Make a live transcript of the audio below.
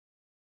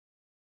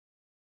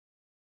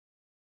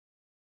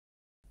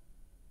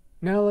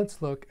Now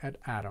let's look at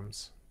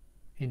atoms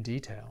in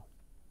detail.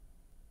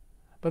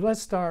 But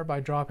let's start by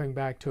dropping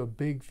back to a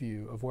big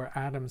view of where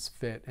atoms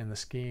fit in the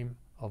scheme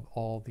of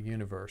all the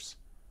universe.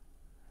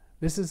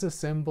 This is a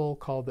symbol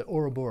called the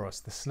Ouroboros,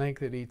 the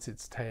snake that eats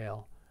its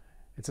tail.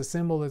 It's a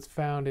symbol that's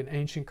found in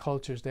ancient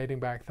cultures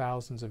dating back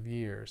thousands of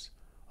years,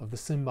 of the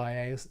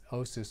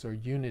symbiosis or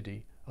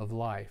unity of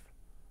life.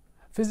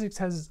 Physics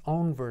has its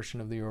own version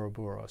of the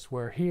Ouroboros,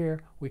 where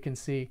here we can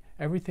see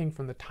everything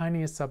from the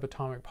tiniest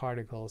subatomic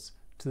particles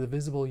to the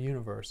visible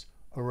universe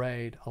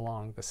arrayed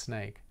along the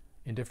snake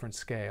in different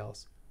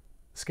scales.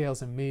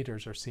 Scales in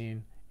meters are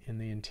seen in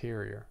the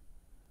interior.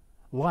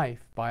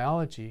 Life,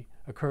 biology,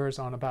 occurs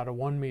on about a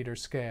 1 meter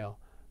scale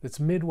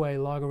that's midway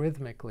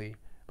logarithmically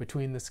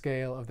between the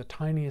scale of the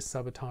tiniest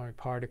subatomic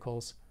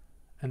particles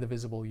and the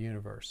visible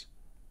universe.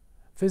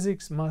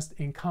 Physics must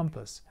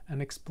encompass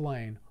and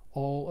explain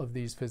all of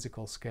these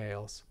physical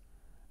scales,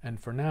 and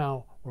for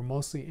now we're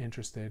mostly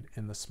interested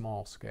in the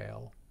small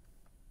scale.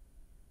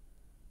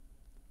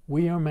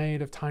 We are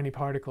made of tiny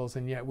particles,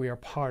 and yet we are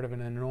part of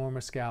an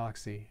enormous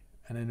galaxy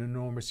and an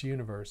enormous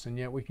universe, and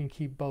yet we can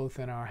keep both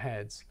in our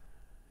heads.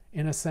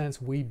 In a sense,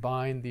 we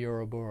bind the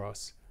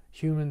Ouroboros,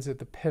 humans at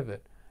the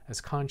pivot as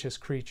conscious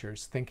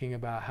creatures thinking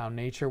about how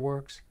nature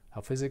works,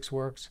 how physics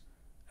works,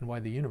 and why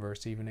the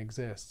universe even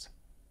exists.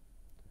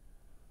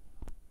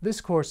 This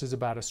course is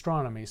about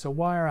astronomy, so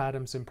why are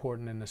atoms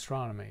important in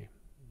astronomy?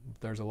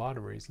 There's a lot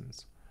of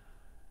reasons.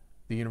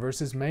 The universe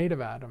is made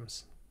of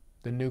atoms.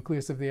 The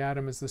nucleus of the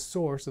atom is the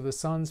source of the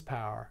sun's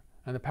power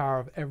and the power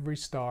of every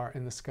star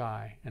in the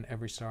sky and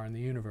every star in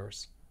the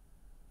universe.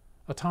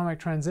 Atomic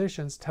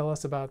transitions tell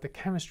us about the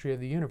chemistry of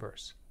the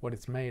universe, what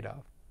it's made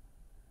of.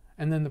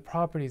 And then the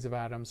properties of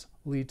atoms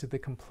lead to the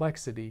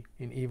complexity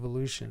in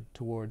evolution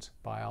towards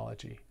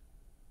biology.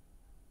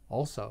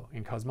 Also,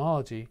 in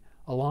cosmology,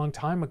 a long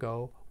time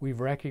ago,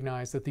 we've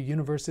recognized that the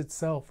universe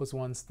itself was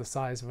once the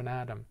size of an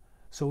atom,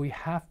 so we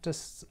have to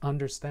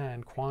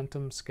understand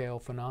quantum scale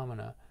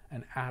phenomena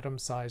and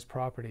atom-sized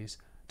properties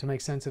to make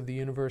sense of the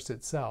universe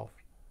itself.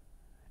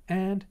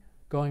 And,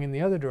 going in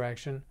the other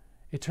direction,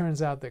 it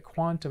turns out that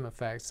quantum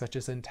effects such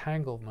as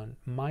entanglement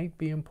might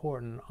be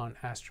important on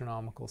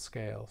astronomical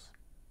scales.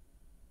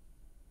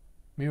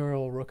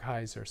 Muriel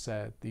Rukeyser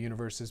said, "The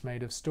universe is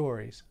made of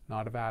stories,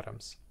 not of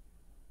atoms."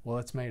 Well,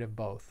 it's made of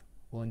both.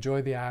 We'll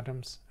enjoy the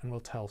atoms and we'll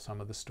tell some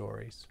of the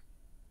stories.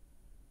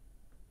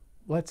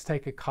 Let's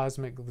take a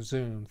cosmic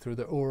zoom through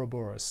the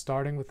Ouroboros,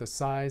 starting with the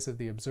size of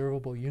the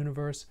observable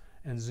universe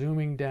and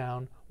zooming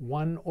down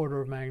 1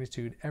 order of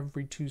magnitude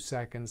every 2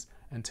 seconds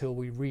until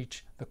we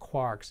reach the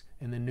quarks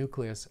in the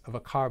nucleus of a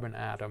carbon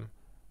atom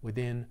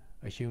within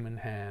a human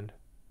hand.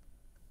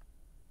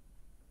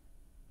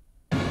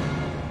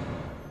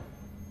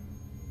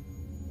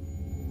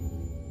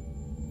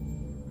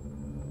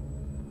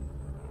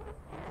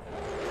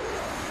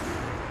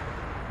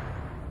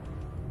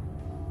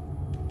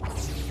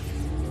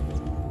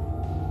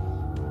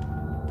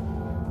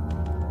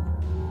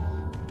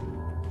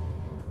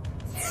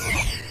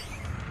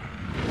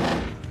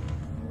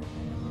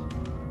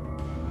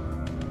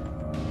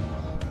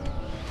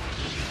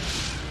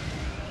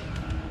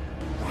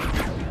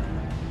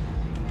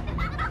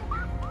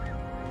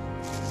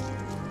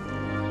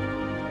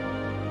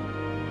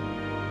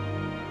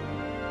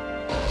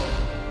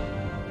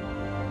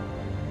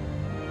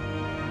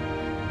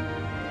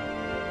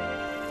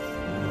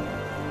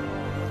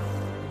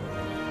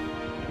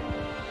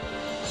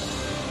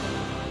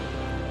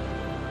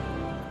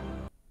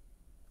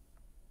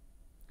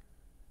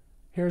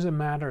 Here's a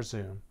matter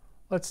zoom.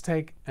 Let's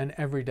take an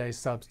everyday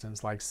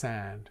substance like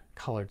sand,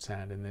 colored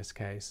sand in this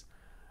case,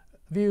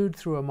 viewed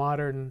through a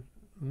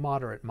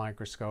moderate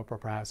microscope or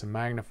perhaps a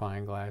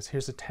magnifying glass.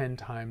 Here's a 10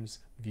 times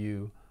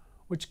view,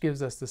 which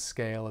gives us the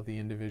scale of the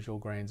individual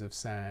grains of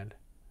sand.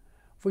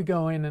 If we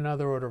go in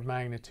another order of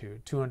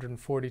magnitude,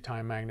 240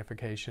 time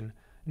magnification,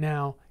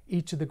 now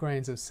each of the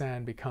grains of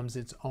sand becomes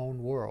its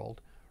own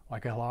world,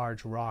 like a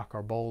large rock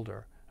or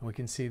boulder, and we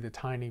can see the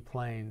tiny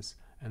planes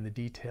and the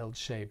detailed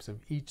shapes of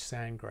each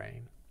sand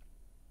grain.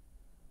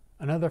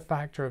 Another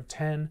factor of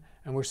 10,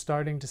 and we're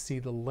starting to see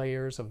the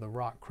layers of the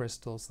rock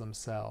crystals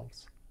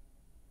themselves.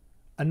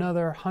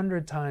 Another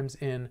 100 times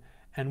in,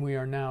 and we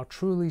are now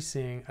truly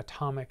seeing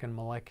atomic and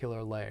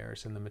molecular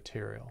layers in the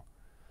material.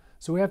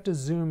 So we have to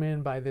zoom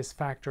in by this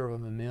factor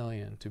of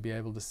 1,000,000 to be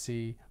able to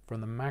see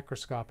from the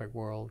macroscopic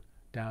world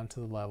down to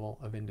the level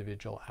of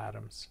individual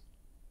atoms.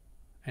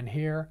 And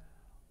here,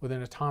 with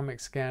an atomic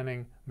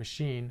scanning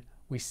machine,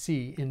 we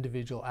see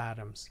individual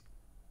atoms.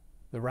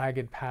 The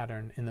ragged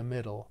pattern in the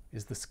middle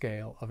is the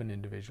scale of an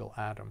individual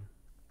atom.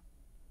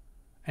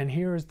 And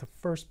here is the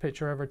first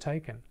picture ever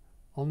taken,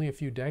 only a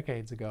few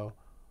decades ago,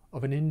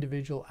 of an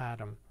individual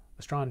atom,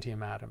 a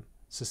strontium atom,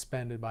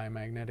 suspended by a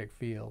magnetic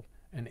field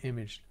and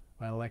imaged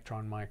by an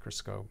electron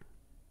microscope.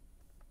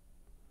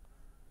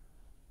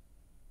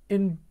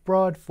 In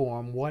broad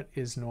form, what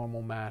is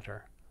normal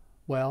matter?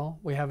 Well,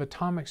 we have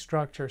atomic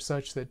structure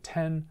such that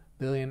 10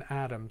 billion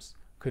atoms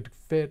could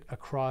fit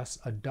across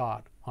a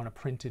dot on a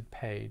printed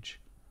page.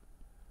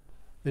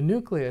 The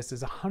nucleus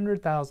is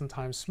 100,000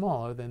 times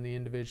smaller than the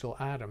individual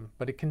atom,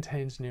 but it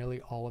contains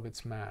nearly all of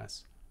its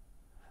mass.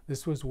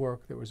 This was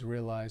work that was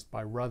realized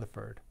by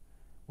Rutherford,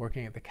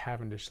 working at the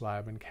Cavendish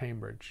lab in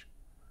Cambridge.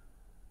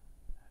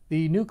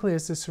 The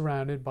nucleus is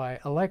surrounded by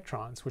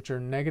electrons, which are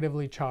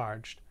negatively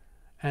charged,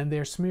 and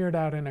they're smeared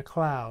out in a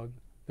cloud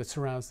that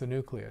surrounds the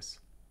nucleus.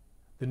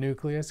 The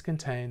nucleus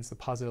contains the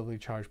positively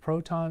charged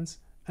protons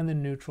and the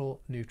neutral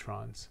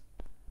neutrons,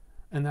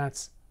 and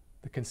that's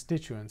the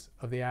constituents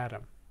of the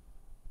atom.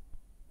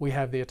 We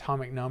have the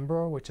atomic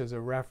number, which is a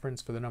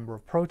reference for the number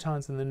of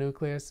protons in the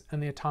nucleus,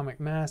 and the atomic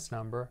mass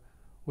number,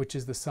 which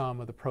is the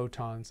sum of the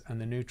protons and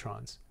the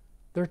neutrons.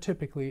 There are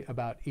typically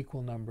about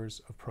equal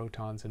numbers of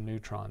protons and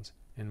neutrons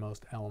in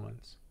most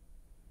elements.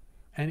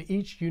 And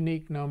each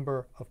unique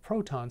number of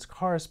protons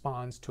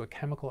corresponds to a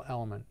chemical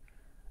element,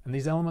 and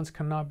these elements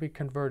cannot be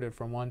converted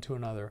from one to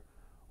another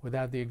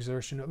without the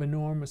exertion of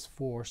enormous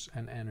force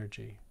and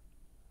energy.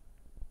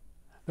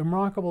 The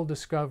remarkable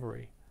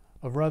discovery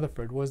of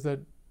Rutherford was that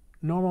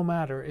normal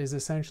matter is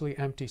essentially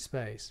empty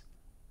space.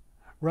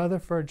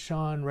 Rutherford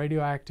shone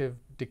radioactive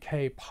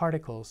decay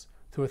particles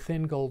through a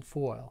thin gold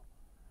foil,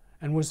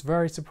 and was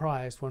very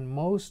surprised when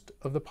most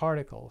of the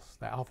particles,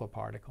 the alpha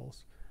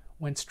particles,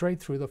 went straight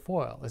through the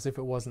foil as if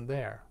it wasn't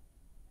there,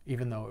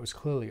 even though it was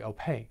clearly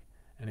opaque,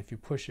 and if you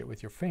push it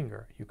with your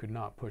finger, you could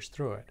not push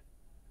through it.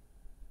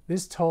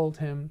 This told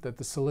him that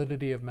the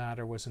solidity of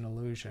matter was an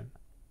illusion.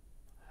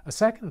 A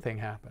second thing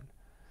happened.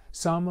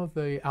 Some of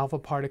the alpha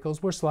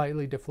particles were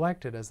slightly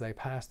deflected as they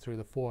passed through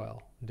the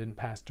foil, and didn't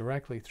pass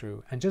directly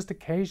through, and just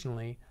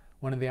occasionally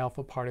one of the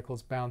alpha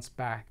particles bounced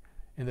back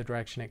in the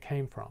direction it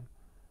came from.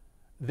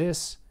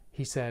 This,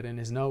 he said in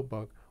his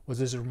notebook,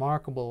 was as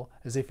remarkable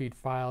as if he'd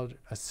fired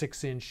a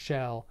 6-inch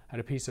shell at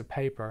a piece of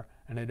paper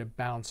and it had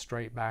bounced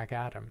straight back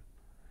at him.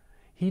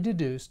 He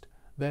deduced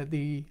that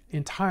the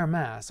entire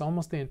mass,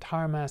 almost the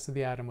entire mass of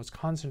the atom, was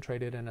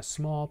concentrated in a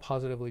small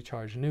positively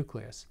charged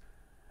nucleus,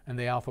 and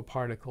the alpha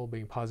particle,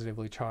 being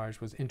positively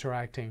charged, was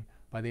interacting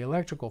by the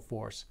electrical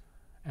force,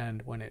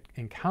 and when it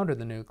encountered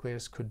the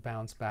nucleus could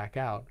bounce back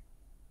out.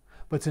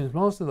 But since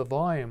most of the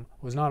volume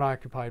was not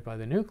occupied by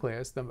the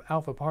nucleus, the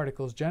alpha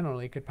particles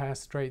generally could pass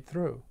straight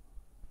through.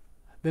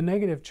 The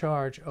negative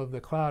charge of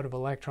the cloud of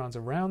electrons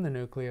around the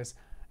nucleus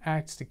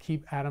acts to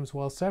keep atoms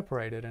well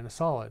separated in a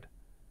solid,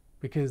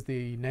 because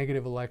the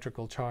negative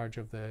electrical charge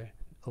of the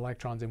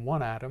electrons in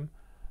one atom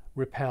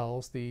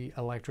repels the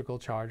electrical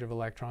charge of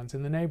electrons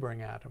in the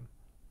neighboring atom.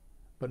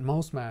 But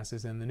most mass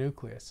is in the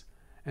nucleus,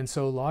 and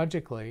so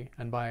logically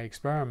and by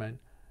experiment,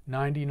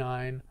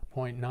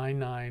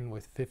 99.99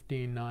 with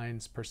 15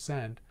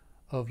 nines%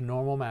 of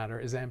normal matter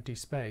is empty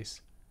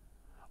space.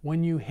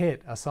 When you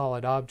hit a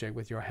solid object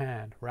with your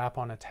hand, rap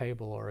on a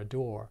table or a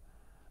door,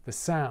 the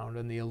sound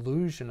and the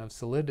illusion of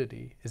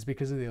solidity is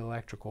because of the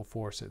electrical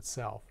force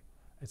itself.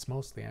 It's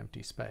mostly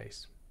empty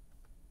space.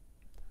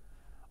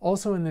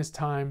 Also in this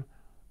time,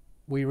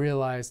 we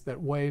realized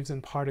that waves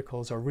and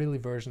particles are really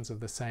versions of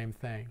the same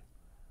thing.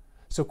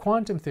 So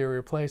quantum theory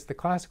replaced the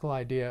classical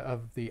idea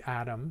of the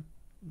atom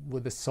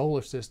with the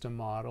solar system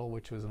model,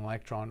 which was an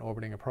electron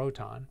orbiting a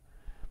proton.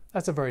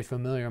 That's a very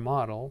familiar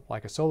model,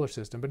 like a solar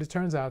system, but it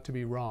turns out to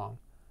be wrong.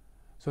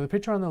 So the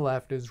picture on the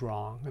left is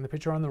wrong, and the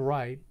picture on the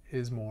right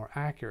is more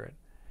accurate.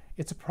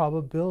 It's a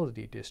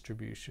probability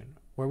distribution,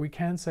 where we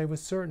can say with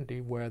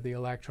certainty where the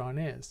electron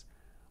is.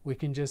 We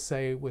can just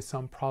say with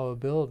some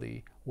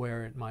probability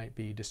where it might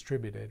be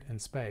distributed in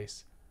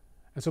space.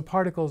 And so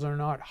particles are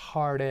not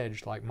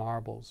hard-edged like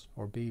marbles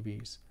or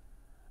BBs.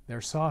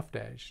 They're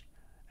soft-edged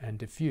and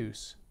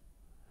diffuse.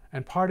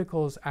 And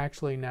particles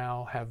actually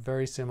now have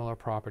very similar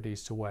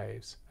properties to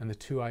waves, and the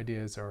two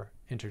ideas are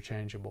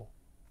interchangeable.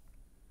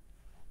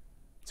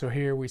 So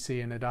here we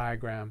see in a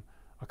diagram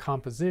a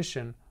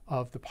composition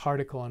of the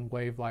particle and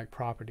wave-like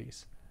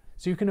properties.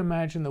 So you can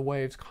imagine the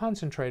waves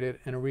concentrated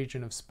in a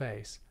region of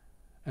space,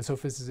 and so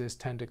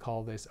physicists tend to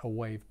call this a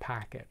wave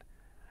packet.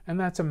 And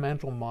that's a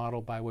mental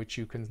model by which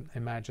you can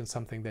imagine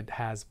something that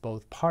has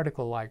both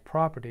particle-like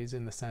properties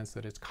in the sense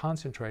that it's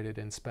concentrated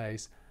in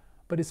space,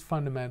 but is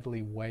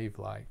fundamentally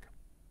wave-like.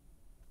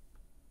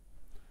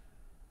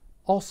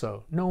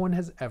 Also, no one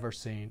has ever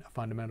seen a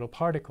fundamental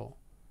particle.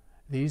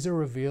 These are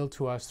revealed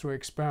to us through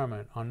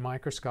experiment on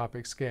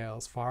microscopic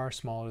scales far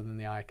smaller than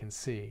the eye can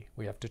see.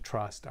 We have to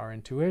trust our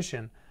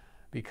intuition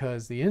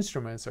because the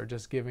instruments are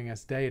just giving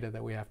us data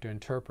that we have to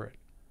interpret.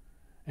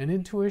 And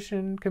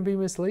intuition can be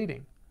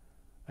misleading.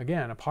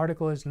 Again, a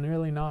particle is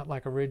nearly not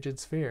like a rigid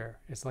sphere.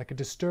 It's like a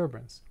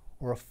disturbance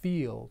or a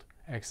field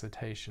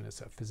excitation,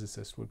 as a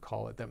physicist would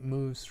call it, that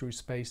moves through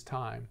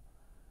space-time.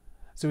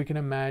 So we can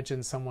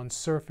imagine someone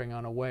surfing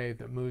on a wave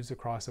that moves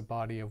across a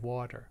body of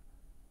water.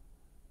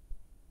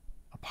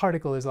 A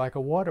particle is like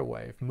a water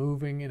wave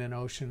moving in an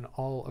ocean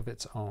all of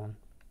its own.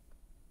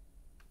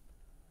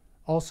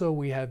 Also,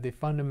 we had the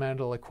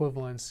fundamental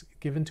equivalence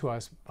given to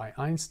us by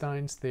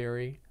Einstein's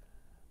theory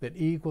that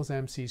E equals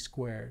mc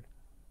squared,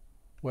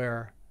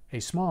 where a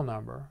small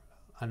number,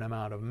 an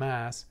amount of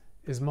mass,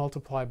 is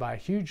multiplied by a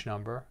huge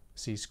number,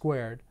 c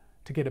squared,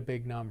 to get a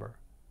big number.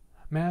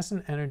 Mass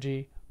and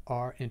energy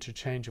are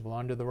interchangeable.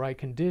 Under the right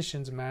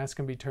conditions, mass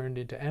can be turned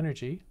into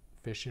energy,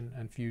 fission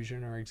and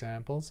fusion are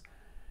examples,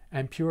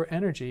 and pure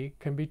energy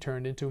can be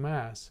turned into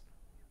mass,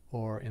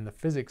 or in the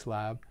physics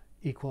lab,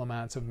 equal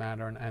amounts of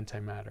matter and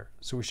antimatter.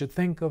 So we should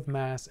think of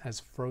mass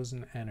as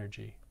frozen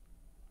energy.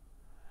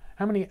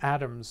 How many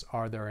atoms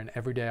are there in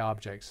everyday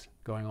objects,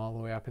 going all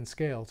the way up in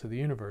scale to the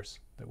universe,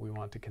 that we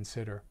want to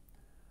consider?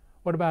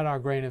 What about our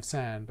grain of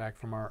sand, back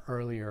from our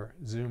earlier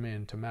zoom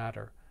in to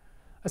matter?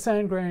 A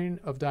sand grain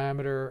of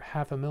diameter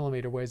 0.5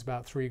 millimeter weighs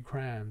about 3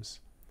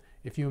 grams.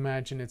 If you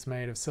imagine it's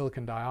made of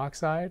silicon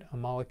dioxide, a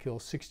molecule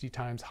 60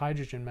 times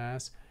hydrogen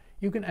mass,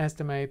 you can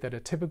estimate that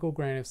a typical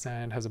grain of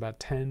sand has about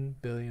 10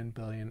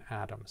 billion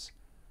atoms.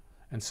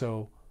 And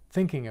so,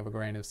 thinking of a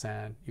grain of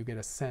sand, you get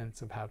a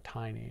sense of how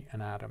tiny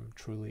an atom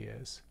truly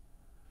is.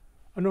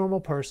 A normal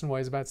person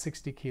weighs about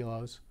 60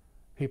 kilos.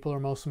 People are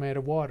mostly made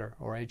of water,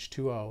 or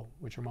H2O,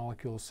 which are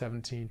molecules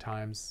 17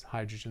 times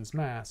hydrogen's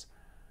mass.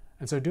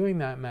 And so doing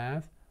that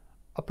math,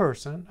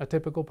 a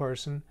typical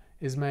person,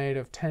 is made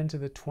of 10 to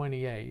the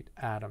 28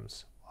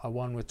 atoms, a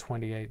 1 with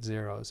 28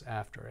 zeros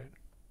after it.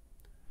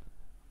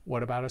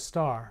 What about a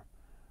star?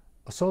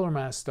 A solar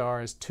mass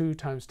star is 2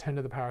 times 10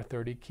 to the power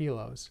 30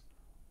 kilos,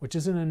 which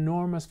is an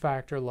enormous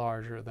factor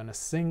larger than a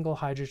single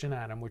hydrogen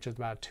atom, which is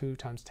about 2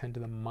 times 10 to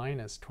the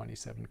minus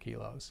 27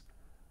 kilos.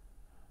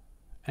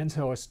 And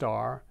so a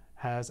star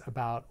has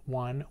about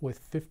 1 with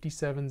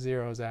 57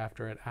 zeros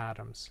after it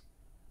atoms.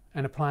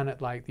 And a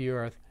planet like the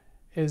Earth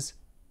is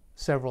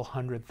several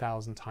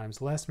 100,000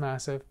 times less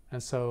massive,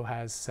 and so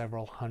has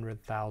several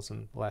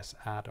 100,000 less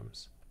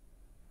atoms.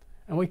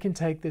 And we can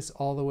take this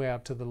all the way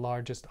up to the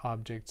largest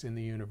objects in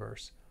the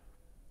universe,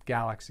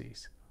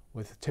 galaxies,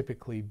 with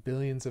typically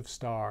billions of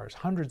stars,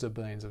 hundreds of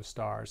billions of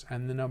stars,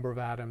 and the number of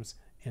atoms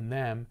in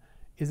them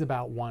is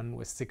about 1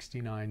 with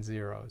 69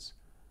 zeros.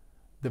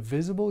 The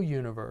visible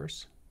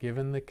universe,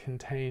 given the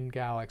contained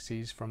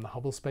galaxies from the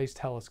Hubble Space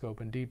Telescope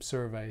and deep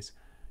surveys,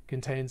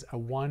 contains a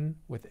 1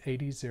 with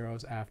 80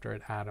 zeros after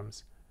it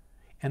atoms.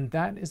 And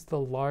that is the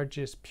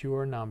largest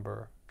pure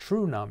number,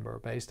 true number,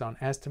 based on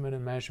estimate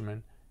and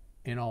measurement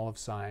in all of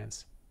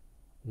science.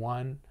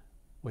 1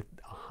 with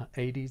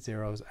 80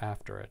 zeros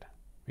after it.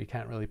 We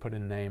can't really put a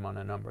name on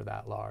a number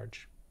that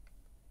large.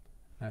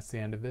 That's the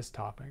end of this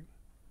topic.